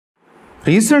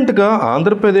రీసెంట్గా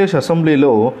ఆంధ్రప్రదేశ్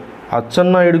అసెంబ్లీలో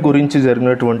అచ్చెన్నాయుడు గురించి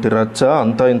జరిగినటువంటి రచ్చ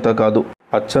అంతా ఇంత కాదు.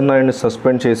 అచ్చెన్నాయుడిని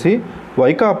సస్పెండ్ చేసి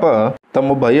వైకాపా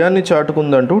తమ భయాన్ని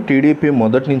చాటుకుందంటూ టీడీపీ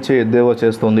మొదటి నుంచే ఎద్దేవా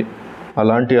చేస్తోంది.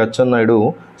 అలాంటి అచ్చెన్నాయుడు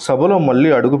సభలో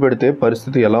మళ్ళీ అడుగు పెడితే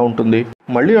పరిస్థితి ఎలా ఉంటుంది?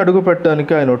 మళ్ళీ అడుగు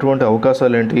పెట్టడానికి ఆయన ఎటువంటి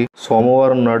అవకాశాలేంటి?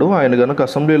 సోమవారం నాడు ఆయన గనక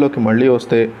అసెంబ్లీలోకి మళ్ళీ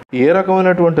వస్తే ఏ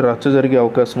రకమైనటువంటి రచ్చ జరిగే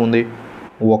అవకాశం ఉంది?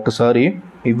 ఒక్కసారి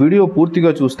ఈ వీడియో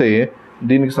పూర్తిగా చూస్తే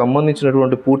దీనికి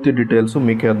సంబంధించినటువంటి పూర్తి డీటెయిల్స్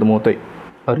మీకే అర్థమవుతాయి.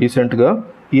 రీసెంట్గా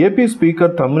AP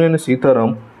speaker Tammineni Sitaram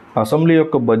assembly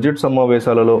యొక్క బడ్జెట్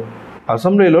సమావేశాలలో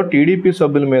అసెంబ్లీలో టీడీపీ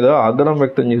సభ్యుల మీద ఆగ్రహం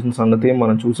వ్యక్తం చేసిన సంగతి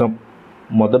మనం చూసాం.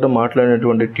 మొదట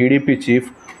మాట్లాడినటువంటి టీడీపీ చీఫ్,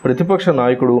 ప్రతిపక్ష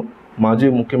నాయకుడు, మాజీ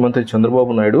ముఖ్యమంత్రి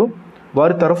చంద్రబాబు నాయుడు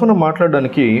వారి తరఫున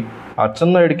మాట్లాడడానికి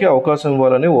అచ్చెన్నాయుడికి అవకాశం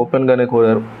ఇవ్వాలని ఓపెన్గానే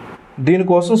కోరారు.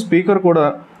 దీనికోసం స్పీకర్ కూడా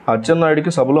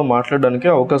అచ్చెన్నాయుడికి సభలో మాట్లాడడానికి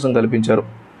అవకాశం కల్పించారు.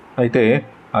 అయితే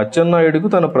అచ్చెన్నాయుడికి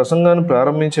తన ప్రసంగాన్ని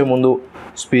ప్రారంభించే ముందు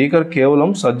స్పీకర్ కేవలం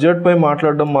సబ్జెక్ట్పై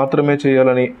మాట్లాడడం మాత్రమే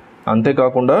చేయాలని,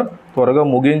 అంతేకాకుండా త్వరగా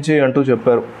ముగించే అంటూ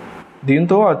చెప్పారు.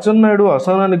 దీంతో అచ్చెన్నాయుడు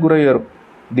అసహనానికి గురయ్యారు.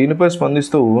 దీనిపై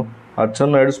స్పందిస్తూ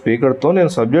అచ్చెన్నాయుడు స్పీకర్తో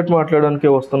నేను సబ్జెక్ట్ మాట్లాడడానికే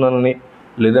వస్తున్నానని,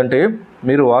 లేదంటే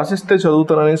మీరు వాసిస్తే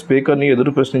చదువుతానని స్పీకర్ని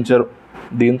ఎదురు ప్రశ్నించారు.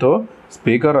 దీంతో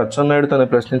స్పీకర్ అచ్చెన్నాయుడు తన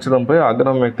ప్రశ్నించడంపై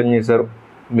ఆగ్రహం వ్యక్తం చేశారు.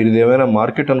 మీరు ఇదేమైనా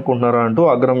మార్కెట్ అనుకుంటున్నారా అంటూ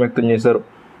ఆగ్రహం వ్యక్తం చేశారు.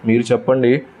 మీరు చెప్పండి,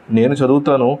 నేను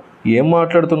చదువుతాను, ఏం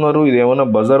మాట్లాడుతున్నారు, ఇదేమైనా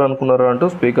బజార్ అనుకున్నారా అంటూ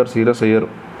స్పీకర్ సీరియస్ అయ్యారు.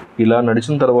 ఇలా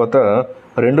నడిచిన తర్వాత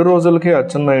 2 రోజులకే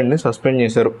అచ్చెన్నాయుడిని సస్పెండ్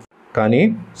చేశారు. కానీ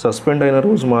సస్పెండ్ అయిన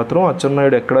రోజు మాత్రం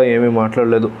అచ్చెన్నాయుడు ఎక్కడా ఏమీ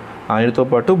మాట్లాడలేదు. ఆయనతో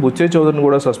పాటు బుచ్చే చౌదరిని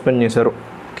కూడా సస్పెండ్ చేశారు.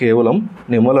 కేవలం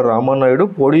నిమ్మల రామానాయుడు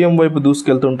పోడియం వైపు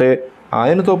దూసుకెళ్తుంటే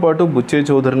ఆయనతో పాటు బుచ్చే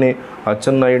చౌదరిని,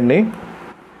 అచ్చెన్నాయుడిని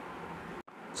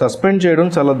సస్పెండ్ చేయడం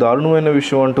చాలా దారుణమైన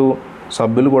విషయం అంటూ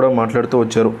సభ్యులు కూడా మాట్లాడుతూ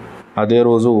వచ్చారు. అదే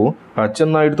రోజు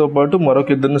అచ్చెన్నాయుడితో పాటు మరొక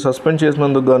ఇద్దరిని సస్పెండ్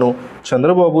చేసినందుకు గాను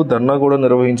చంద్రబాబు ధర్నా కూడా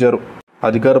నిర్వహించారు.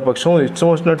 అధికార పక్షం ఇష్టం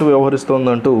వచ్చినట్టు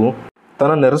వ్యవహరిస్తోందంటూ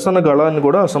తన నిరసన గళాన్ని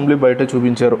కూడా అసెంబ్లీ బయట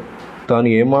చూపించారు. తాను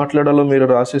ఏం మాట్లాడాలో మీరు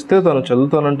రాసిస్తే తాను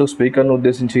చదువుతానంటూ స్పీకర్ను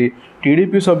ఉద్దేశించి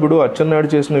టీడీపీ సభ్యుడు అచ్చెన్నాయుడు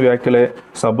చేసిన వ్యాఖ్యలే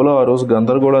సభలో ఆ రోజు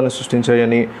గందరగోళాన్ని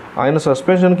సృష్టించాయని, ఆయన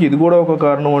సస్పెన్షన్కి ఇది కూడా ఒక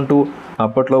కారణం అంటూ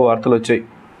అప్పట్లో వార్తలు వచ్చాయి.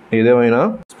 ఏదేమైనా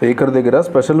స్పీకర్ దగ్గర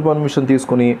స్పెషల్ పర్మిషన్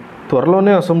తీసుకుని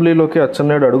త్వరలోనే అసెంబ్లీలోకి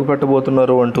అచ్చెన్నాయుడు అడుగు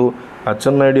పెట్టబోతున్నారు అంటూ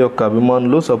అచ్చెన్నాయుడు యొక్క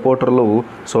అభిమానులు, సపోర్టర్లు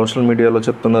సోషల్ మీడియాలో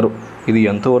చెప్తున్నారు. ఇది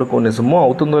ఎంతవరకు నిజమో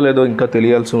అవుతుందో లేదో ఇంకా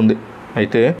తెలియాల్సి ఉంది.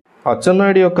 అయితే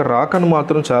అచ్చెన్నాయుడు యొక్క రాకను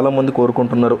మాత్రం చాలామంది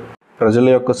కోరుకుంటున్నారు. ప్రజల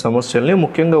యొక్క సమస్యల్ని,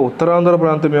 ముఖ్యంగా ఉత్తరాంధ్ర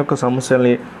ప్రాంతం యొక్క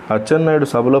సమస్యల్ని అచ్చెన్నాయుడు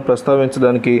సభలో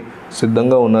ప్రస్తావించడానికి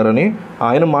సిద్ధంగా ఉన్నారని,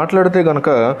 ఆయన మాట్లాడితే గనక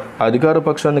అధికార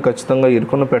పక్షాన్ని ఖచ్చితంగా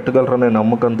ఇరుకున పెట్టగలరనే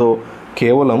నమ్మకంతో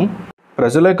కేవలం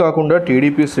ప్రజలే కాకుండా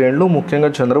టీడీపీ శ్రేణులు, ముఖ్యంగా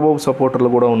చంద్రబాబు సపోర్టర్లు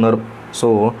కూడా ఉన్నారు. సో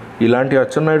ఇలాంటి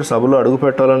అచ్చెన్నాయుడు సభలో అడుగు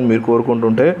పెట్టాలని మీరు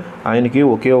కోరుకుంటుంటే ఆయనకి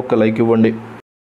ఒకే ఒక్క లైక్ ఇవ్వండి.